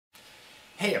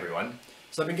Hey everyone.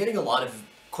 So I've been getting a lot of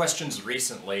questions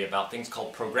recently about things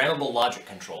called Programmable Logic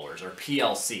Controllers, or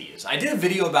PLCs. I did a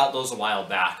video about those a while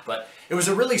back, but it was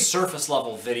a really surface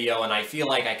level video and I feel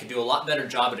like I could do a lot better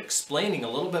job at explaining a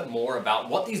little bit more about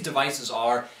what these devices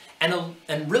are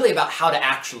and really about how to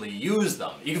actually use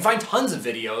them. You can find tons of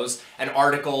videos and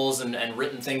articles and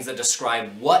written things that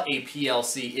describe what a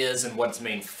PLC is and what its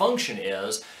main function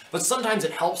is, but sometimes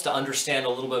it helps to understand a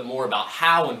little bit more about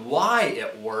how and why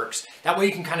it works. That way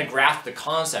you can kind of grasp the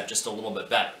concept just a little bit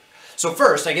better. So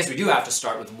first, I guess we do have to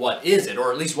start with what is it,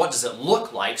 or at least what does it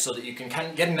look like, so that you can kind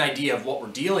of get an idea of what we're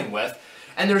dealing with.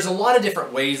 And there's a lot of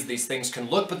different ways these things can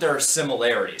look, but there are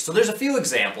similarities. So there's a few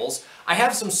examples. I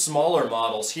have some smaller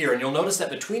models here, and you'll notice that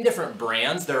between different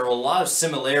brands, there are a lot of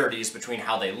similarities between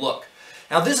how they look.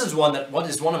 Now this is one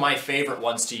of my favorite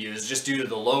ones to use, just due to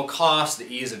the low cost,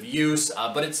 the ease of use,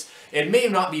 but it may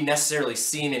not be necessarily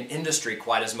seen in industry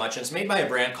quite as much. It's made by a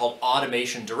brand called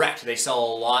Automation Direct. They sell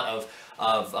a lot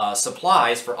of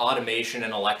supplies for automation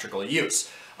and electrical use.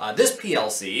 This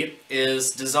PLC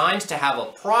is designed to have a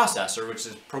processor, which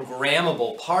is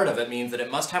programmable. Part of it means that it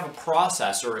must have a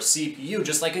processor or a CPU,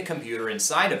 just like a computer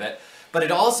inside of it. But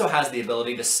it also has the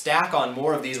ability to stack on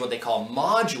more of these, what they call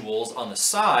modules, on the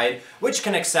side, which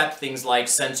can accept things like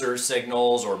sensor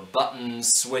signals or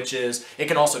buttons, switches. It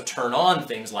can also turn on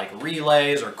things like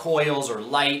relays or coils or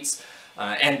lights,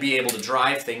 and be able to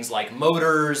drive things like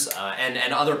motors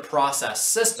and other process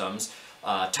systems.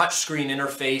 Touchscreen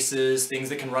interfaces, things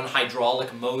that can run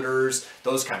hydraulic motors,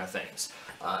 those kind of things.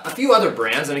 A few other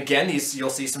brands, and again,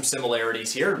 you'll see some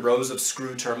similarities here, rows of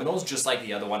screw terminals, just like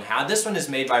the other one had. This one is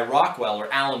made by Rockwell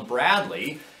or Allen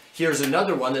Bradley. Here's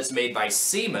another one that's made by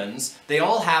Siemens. They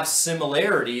all have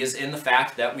similarities in the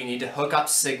fact that we need to hook up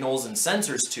signals and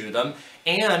sensors to them,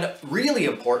 and really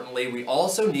importantly, we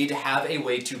also need to have a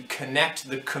way to connect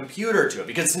the computer to it,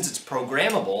 because since it's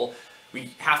programmable, we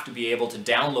have to be able to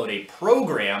download a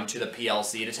program to the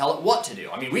PLC to tell it what to do.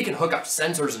 I mean, we can hook up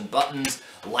sensors and buttons,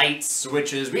 lights,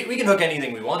 switches, we can hook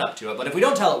anything we want up to it, but if we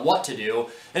don't tell it what to do,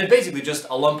 then it's basically just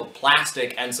a lump of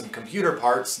plastic and some computer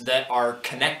parts that are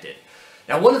connected.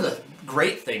 Now, one of the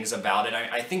great things about it,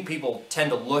 I think people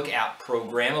tend to look at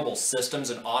programmable systems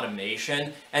and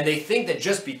automation, and they think that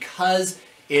just because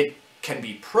it can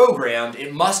be programmed,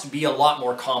 it must be a lot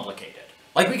more complicated.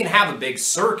 Like, we can have a big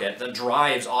circuit that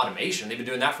drives automation. They've been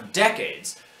doing that for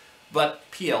decades. But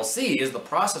PLCs, the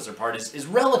processor part, is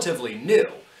relatively new.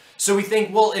 So we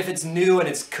think, well, if it's new and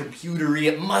it's computery,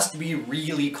 it must be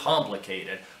really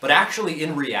complicated. But actually,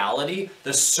 in reality,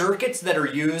 the circuits that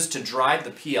are used to drive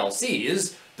the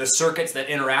PLCs, the circuits that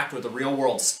interact with the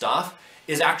real-world stuff,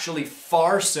 is actually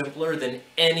far simpler than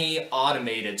any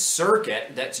automated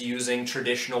circuit that's using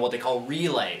traditional, what they call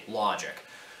relay logic.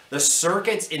 The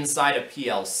circuits inside a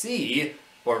PLC,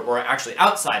 or actually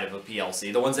outside of a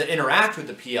PLC, the ones that interact with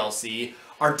the PLC,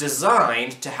 are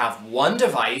designed to have one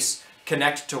device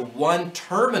connect to one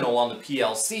terminal on the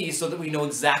PLC so that we know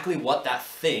exactly what that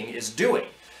thing is doing.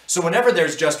 So whenever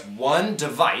there's just one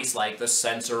device, like the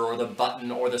sensor or the button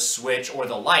or the switch or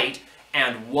the light,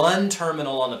 and one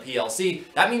terminal on the PLC,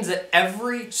 that means that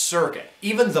every circuit,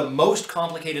 even the most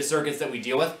complicated circuits that we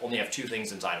deal with, only have two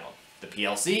things inside of them: the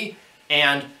PLC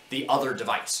and the other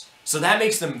device. So that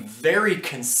makes them very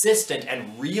consistent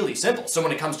and really simple. So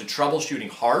when it comes to troubleshooting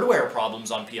hardware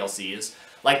problems on PLCs,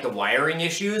 like the wiring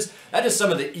issues, that is some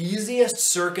of the easiest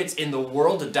circuits in the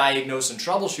world to diagnose and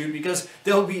troubleshoot because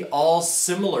they'll be all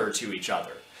similar to each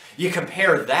other. You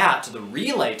compare that to the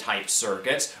relay type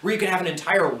circuits, where you can have an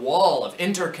entire wall of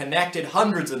interconnected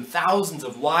hundreds and thousands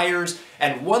of wires,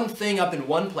 and one thing up in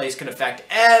one place can affect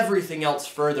everything else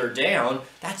further down.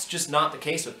 That's just not the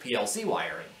case with PLC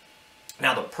wiring.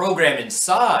 Now, the program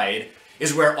inside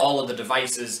is where all of the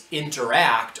devices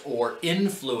interact or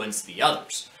influence the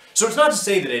others. So it's not to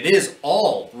say that it is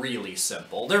all really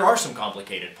simple. There are some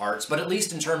complicated parts, but at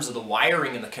least in terms of the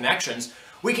wiring and the connections,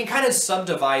 we can kind of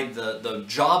subdivide the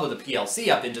job of the PLC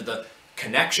up into the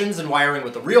connections and wiring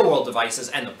with the real-world devices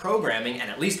and the programming, and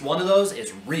at least one of those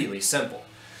is really simple.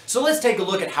 So let's take a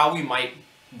look at how we might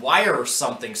wire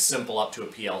something simple up to a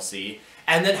PLC,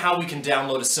 and then how we can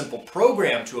download a simple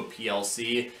program to a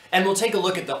PLC, and we'll take a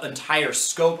look at the entire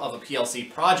scope of a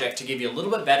PLC project to give you a little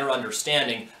bit better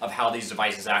understanding of how these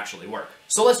devices actually work.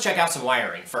 So let's check out some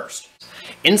wiring first.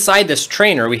 Inside this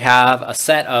trainer, we have a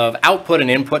set of output and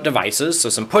input devices, so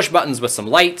some push buttons with some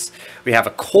lights. We have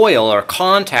a coil or a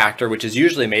contactor, which is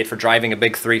usually made for driving a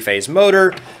big three-phase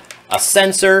motor, a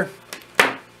sensor,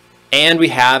 and we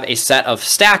have a set of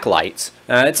stack lights.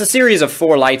 It's a series of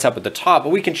 4 lights up at the top, but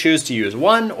we can choose to use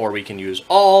one or we can use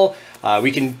all.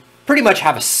 We can pretty much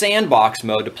have a sandbox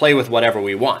mode to play with whatever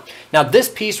we want. Now this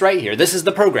piece right here, this is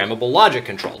the Programmable Logic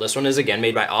Control. This one is again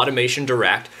made by Automation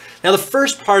Direct. Now the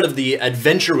first part of the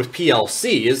adventure with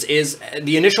PLCs is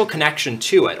the initial connection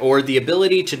to it, or the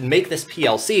ability to make this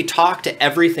PLC talk to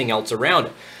everything else around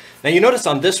it. Now you notice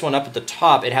on this one up at the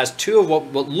top, it has two of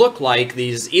what look like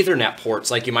these Ethernet ports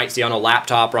like you might see on a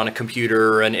laptop or on a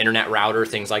computer or an internet router,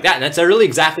 things like that. And that's really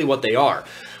exactly what they are.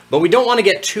 But we don't want to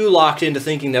get too locked into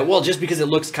thinking that, well, just because it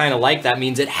looks kind of like that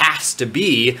means it has to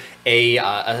be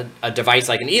a device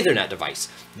like an Ethernet device.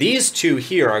 These two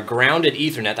here are grounded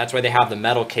Ethernet. That's why they have the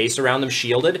metal case around them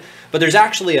shielded. But there's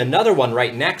actually another one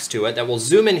right next to it that we'll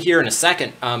zoom in here in a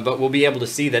second, but we'll be able to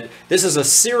see that this is a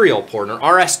serial port, an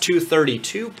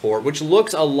RS-232 port, which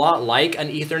looks a lot like an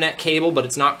Ethernet cable, but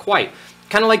it's not quite.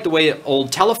 Kind of like the way old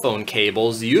telephone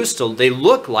cables used to, they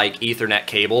look like Ethernet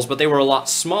cables, but they were a lot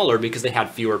smaller because they had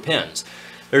fewer pins.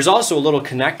 There's also a little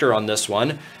connector on this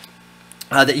one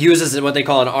that uses what they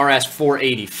call an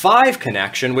RS-485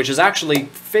 connection, which is actually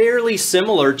fairly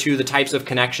similar to the types of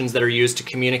connections that are used to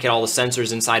communicate all the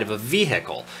sensors inside of a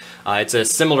vehicle. It's a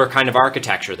similar kind of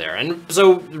architecture there. And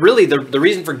so really the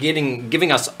reason for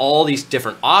giving us all these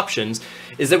different options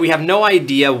is that we have no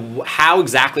idea how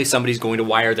exactly somebody's going to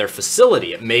wire their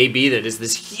facility. It may be that it's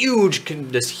this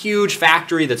huge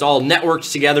factory that's all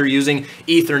networked together using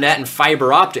Ethernet and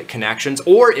fiber optic connections,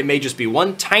 or it may just be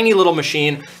one tiny little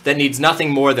machine that needs nothing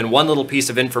more than one little piece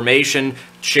of information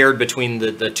shared between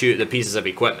the pieces of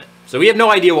equipment. So we have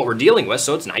no idea what we're dealing with,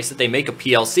 so it's nice that they make a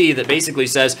PLC that basically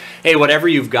says, hey, whatever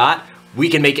you've got, we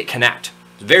can make it connect.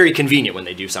 It's very convenient when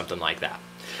they do something like that.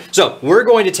 So we're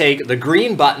going to take the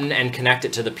green button and connect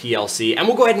it to the PLC, and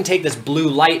we'll go ahead and take this blue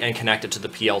light and connect it to the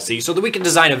PLC so that we can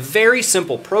design a very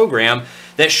simple program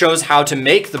that shows how to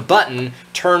make the button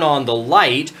turn on the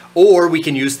light, or we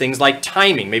can use things like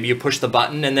timing. Maybe you push the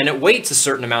button and then it waits a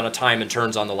certain amount of time and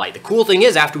turns on the light. The cool thing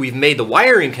is after we've made the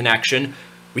wiring connection,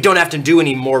 we don't have to do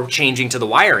any more changing to the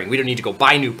wiring. We don't need to go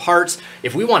buy new parts.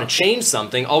 If we want to change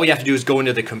something, all we have to do is go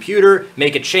into the computer,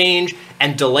 make a change,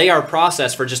 and delay our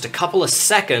process for just a couple of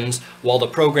seconds while the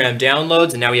program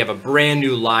downloads, and now we have a brand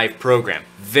new live program.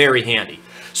 Very handy.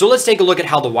 So let's take a look at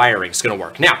how the wiring is going to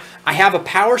work. Now, I have a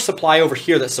power supply over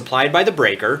here that's supplied by the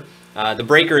breaker. The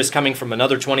breaker is coming from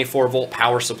another 24-volt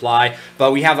power supply,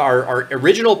 but we have our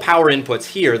original power inputs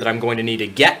here that I'm going to need to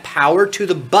get power to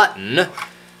the button.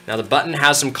 Now the button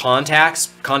has some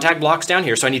contact blocks down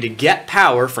here, so I need to get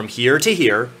power from here to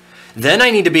here. Then I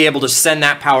need to be able to send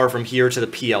that power from here to the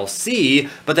PLC,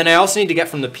 but then I also need to get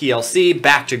from the PLC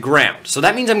back to ground. So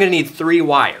that means I'm going to need 3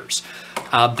 wires.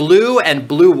 Blue and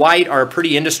blue-white are a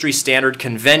pretty industry standard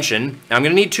convention. Now I'm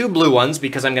going to need 2 blue ones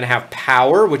because I'm going to have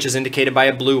power, which is indicated by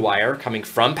a blue wire, coming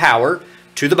from power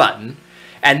to the button.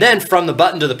 And then from the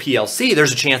button to the PLC,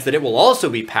 there's a chance that it will also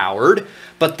be powered.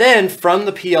 But then from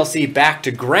the PLC back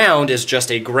to ground is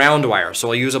just a ground wire. So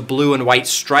I'll use a blue and white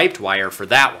striped wire for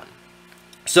that one.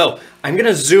 So I'm going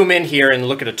to zoom in here and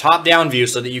look at a top-down view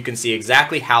so that you can see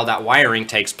exactly how that wiring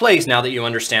takes place now that you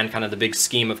understand kind of the big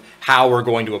scheme of how we're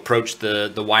going to approach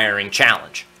the wiring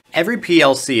challenge. Every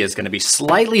PLC is going to be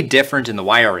slightly different in the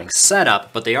wiring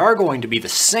setup, but they are going to be the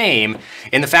same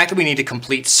in the fact that we need to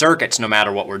complete circuits no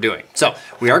matter what we're doing. So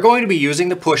we are going to be using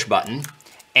the push button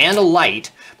and a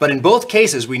light, but in both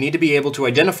cases we need to be able to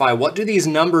identify what do these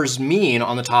numbers mean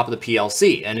on the top of the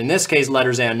PLC, and in this case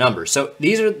letters and numbers. So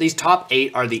these top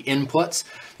 8 are the inputs,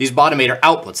 these bottom 8 are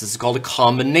outputs. This is called a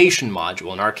combination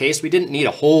module. In our case we didn't need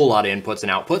a whole lot of inputs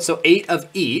and outputs, so 8 of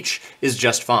each is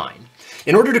just fine.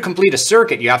 In order to complete a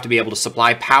circuit, you have to be able to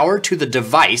supply power to the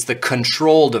device, the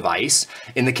control device.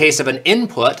 In the case of an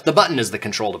input, the button is the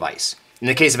control device. In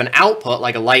the case of an output,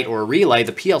 like a light or a relay,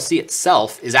 the PLC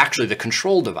itself is actually the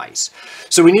control device.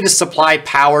 So we need to supply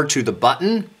power to the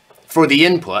button for the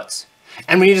inputs,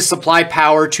 and we need to supply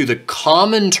power to the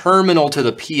common terminal to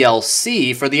the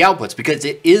PLC for the outputs because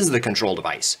it is the control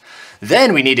device.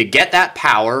 Then we need to get that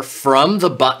power from the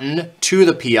button to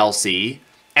the PLC.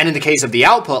 And in the case of the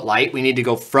output light, we need to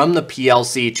go from the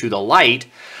PLC to the light,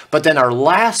 but then our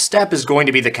last step is going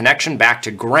to be the connection back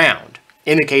to ground.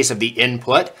 In the case of the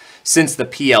input, since the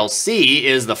PLC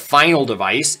is the final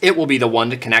device, it will be the one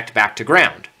to connect back to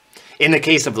ground. In the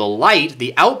case of the light,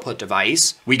 the output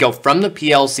device, we go from the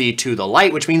PLC to the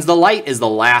light, which means the light is the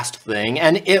last thing,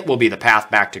 and it will be the path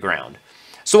back to ground.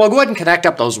 So I'll go ahead and connect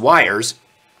up those wires,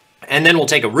 and then we'll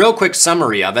take a real quick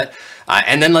summary of it,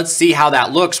 and then let's see how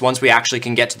that looks once we actually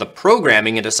can get to the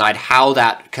programming and decide how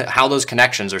those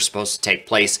connections are supposed to take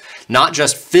place, not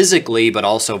just physically, but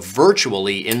also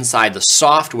virtually inside the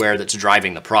software that's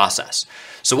driving the process.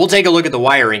 So we'll take a look at the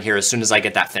wiring here as soon as I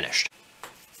get that finished.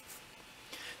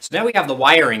 So now we have the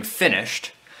wiring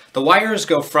finished. The wires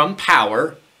go from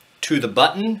power to the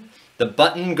button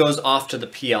goes off to the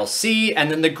PLC, and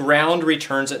then the ground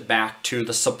returns it back to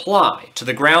the supply, to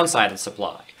the ground side of the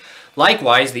supply.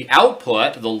 Likewise, the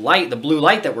output, the blue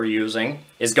light that we're using,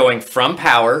 is going from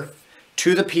power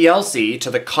to the PLC,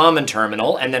 to the common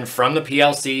terminal, and then from the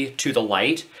PLC to the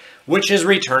light, which is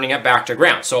returning it back to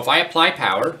ground. So if I apply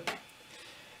power,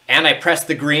 and I press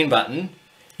the green button,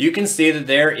 you can see that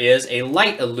there is a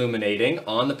light illuminating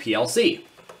on the PLC.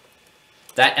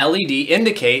 That LED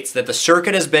indicates that the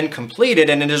circuit has been completed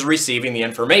and it is receiving the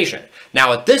information.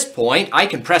 Now at this point, I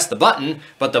can press the button,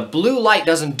 but the blue light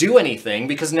doesn't do anything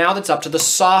because now that's up to the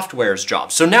software's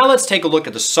job. So now let's take a look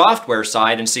at the software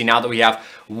side and see now that we have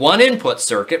one input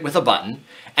circuit with a button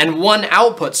and one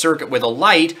output circuit with a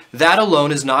light, that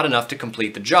alone is not enough to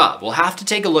complete the job. We'll have to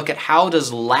take a look at how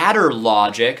does ladder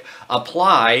logic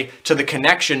apply to the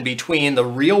connection between the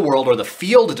real world or the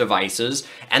field devices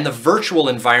and the virtual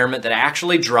environment that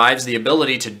actually drives the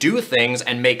ability to do things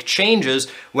and make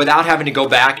changes without having to go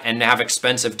back and have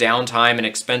expensive downtime and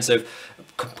expensive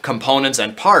components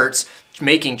and parts.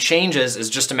 Making changes is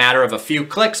just a matter of a few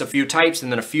clicks, a few types,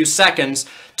 and then a few seconds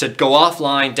to go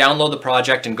offline, download the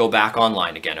project, and go back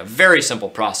online again. A very simple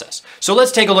process. So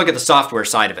let's take a look at the software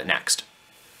side of it next.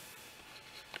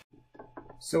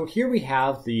 So here we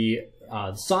have the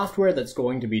software that's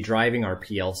going to be driving our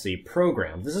PLC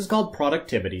program. This is called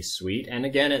Productivity Suite, and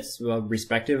again, it's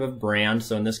respective of brand.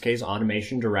 So in this case,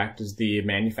 Automation Direct is the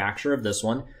manufacturer of this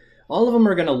one. All of them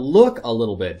are going to look a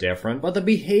little bit different, but the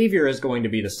behavior is going to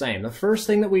be the same. The first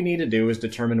thing that we need to do is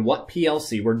determine what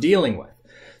PLC we're dealing with.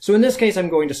 So in this case, I'm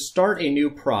going to start a new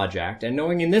project, and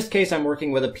knowing in this case I'm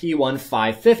working with a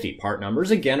P1550. Part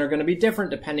numbers, again, are going to be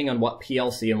different depending on what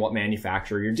PLC and what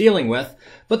manufacturer you're dealing with,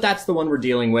 but that's the one we're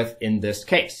dealing with in this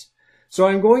case. So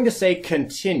I'm going to say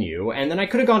continue, and then I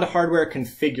could have gone to hardware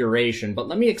configuration, but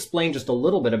let me explain just a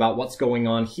little bit about what's going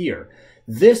on here.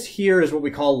 This here is what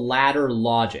we call ladder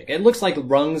logic. It looks like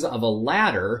rungs of a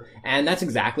ladder, and that's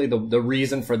exactly the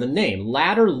reason for the name.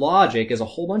 Ladder logic is a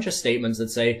whole bunch of statements that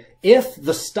say, if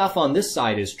the stuff on this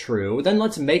side is true, then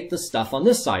let's make the stuff on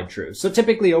this side true. So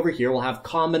typically over here we'll have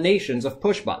combinations of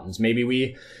push buttons. Maybe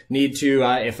we need to,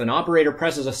 if an operator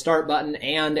presses a start button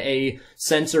and a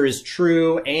sensor is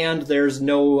true, and there's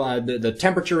no, the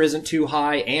temperature isn't too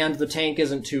high, and the tank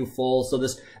isn't too full. So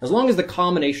this, as long as the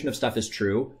combination of stuff is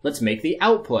true, let's make the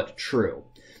output true.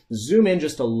 Zoom in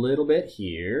just a little bit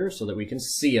here so that we can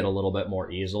see it a little bit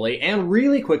more easily. And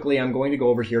really quickly, I'm going to go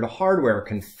over here to hardware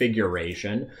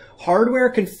configuration. Hardware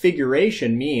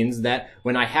configuration means that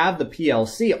when I have the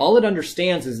PLC, all it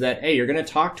understands is that, hey, you're going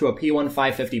to talk to a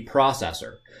P1550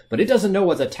 processor. But it doesn't know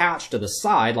what's attached to the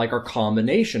side like our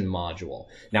combination module.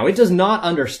 Now, it does not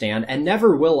understand and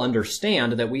never will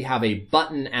understand that we have a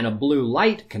button and a blue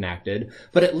light connected,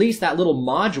 but at least that little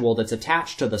module that's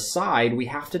attached to the side, we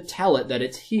have to tell it that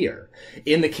it's here.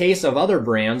 In the case of other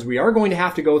brands, we are going to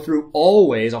have to go through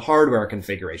always a hardware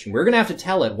configuration. We're going to have to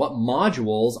tell it what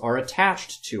modules are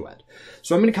attached to it.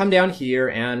 So I'm going to come down here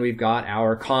and we've got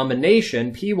our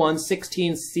combination.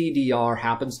 P116CDR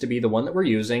happens to be the one that we're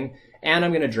using. And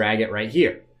I'm going to drag it right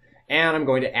here. And I'm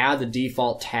going to add the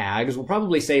default tags. We'll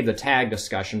probably save the tag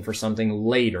discussion for something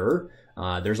later.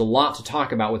 There's a lot to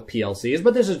talk about with PLCs,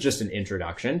 but this is just an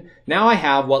introduction. Now I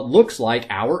have what looks like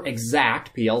our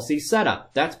exact PLC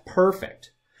setup. That's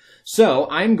perfect. So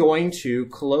I'm going to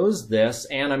close this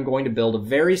and I'm going to build a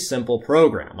very simple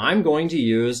program. I'm going to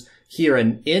use here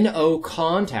an NO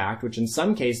contact, which in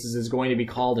some cases is going to be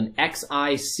called an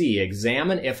XIC,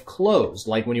 examine if closed.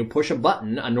 Like when you push a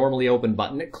button, a normally open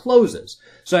button, it closes.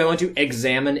 So I want to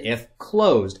examine if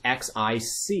closed,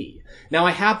 XIC. Now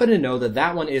I happen to know that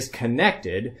that one is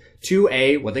connected to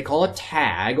a, what they call a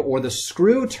tag, or the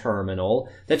screw terminal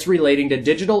that's relating to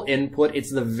digital input.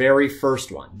 It's the very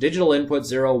first one. Digital input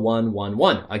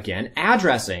 0111. Again,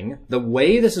 addressing, the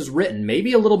way this is written may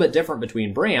be a little bit different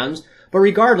between brands, but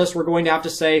regardless, we're going to have to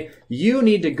say, you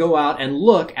need to go out and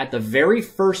look at the very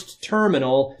first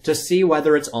terminal to see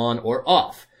whether it's on or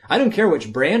off. I don't care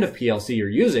which brand of PLC you're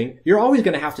using, you're always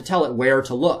going to have to tell it where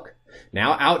to look.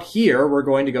 Now out here, we're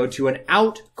going to go to an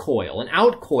out coil. An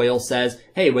out coil says,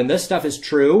 hey, when this stuff is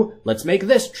true, let's make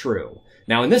this true.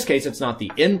 Now in this case, it's not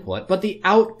the input, but the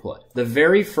output, the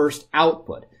very first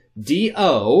output.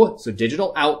 DO, so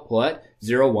digital output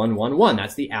 0111.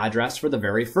 That's the address for the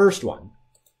very first one.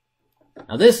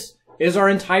 Now this is our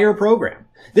entire program.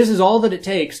 This is all that it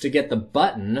takes to get the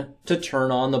button to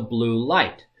turn on the blue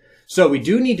light. So we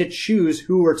do need to choose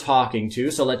who we're talking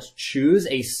to. So let's choose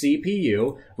a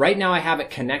CPU. Right now I have it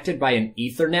connected by an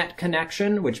Ethernet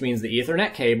connection, which means the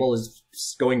Ethernet cable is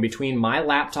going between my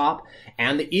laptop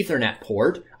and the Ethernet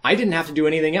port. I didn't have to do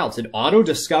anything else. It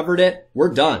auto-discovered it.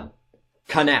 We're done.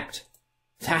 Connect.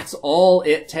 That's all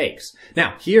it takes.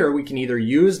 Now, here we can either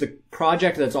use the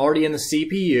project that's already in the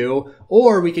CPU,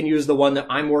 or we can use the one that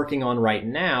I'm working on right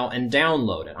now and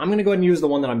download it. I'm going to go ahead and use the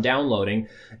one that I'm downloading.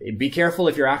 Be careful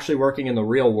if you're actually working in the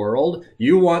real world.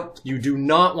 You do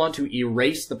not want to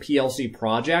erase the PLC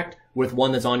project with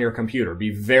one that's on your computer. Be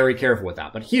very careful with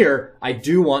that. But here, I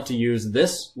do want to use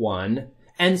this one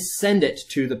and send it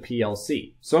to the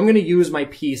PLC. So I'm going to use my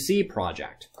PC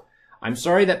project. I'm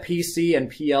sorry that PC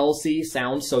and PLC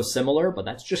sound so similar, but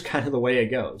that's just kind of the way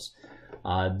it goes.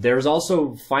 There's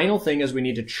also, final thing is we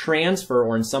need to transfer,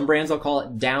 or in some brands I'll call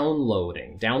it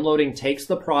downloading. Downloading takes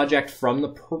the project from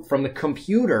the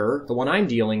computer, the one I'm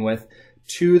dealing with,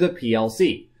 to the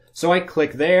PLC. So I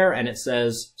click there and it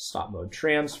says stop mode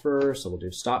transfer. So we'll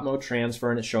do stop mode transfer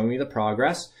and it's showing me the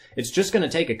progress. It's just going to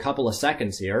take a couple of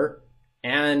seconds here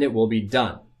and it will be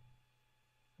done.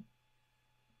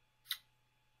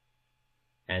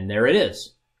 And there it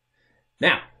is.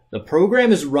 Now, the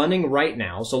program is running right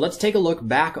now, so let's take a look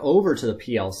back over to the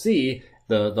PLC,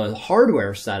 the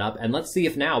hardware setup, and let's see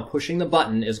if now pushing the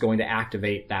button is going to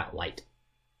activate that light.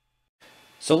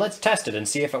 So let's test it and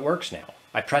see if it works now.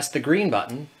 I press the green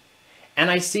button,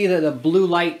 and I see that the blue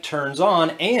light turns on,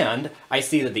 and I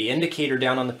see that the indicator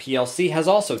down on the PLC has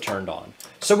also turned on.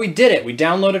 So we did it. We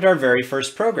downloaded our very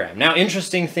first program. Now,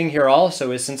 interesting thing here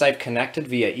also is since I've connected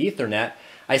via Ethernet,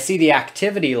 I see the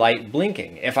activity light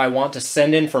blinking. If I want to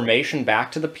send information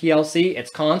back to the PLC,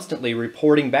 it's constantly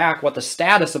reporting back what the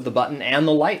status of the button and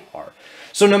the light are.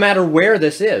 So no matter where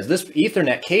this is, this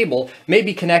Ethernet cable may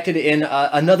be connected in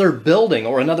another building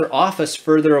or another office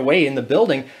further away in the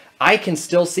building, I can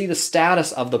still see the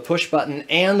status of the push button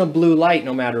and the blue light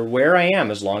no matter where I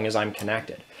am as long as I'm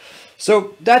connected.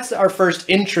 So that's our first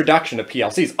introduction to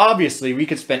PLCs. Obviously, we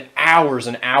could spend hours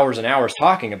and hours and hours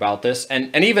talking about this,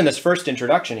 and even this first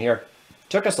introduction here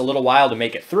took us a little while to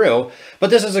make it through, but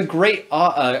this is a great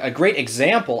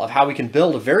example of how we can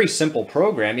build a very simple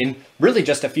program in really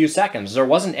just a few seconds. There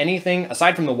wasn't anything,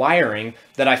 aside from the wiring,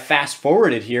 that I fast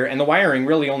forwarded here, and the wiring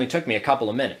really only took me a couple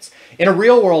of minutes. In a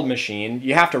real world machine,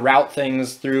 you have to route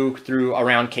things through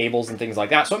around cables and things like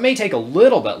that, so it may take a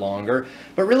little bit longer,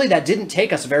 but really that didn't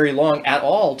take us very long at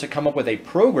all to come up with a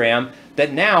program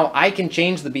that now I can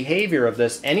change the behavior of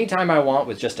this anytime I want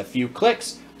with just a few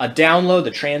clicks, a download,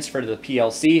 the transfer to the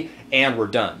PLC, and we're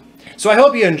done. So I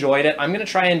hope you enjoyed it. I'm going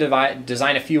to try and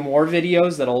design a few more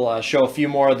videos that'll show a few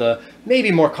more of the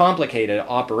maybe more complicated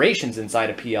operations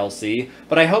inside a PLC,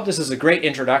 but I hope this is a great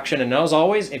introduction, and as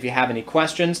always, if you have any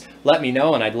questions, let me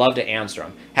know and I'd love to answer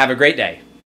them. Have a great day.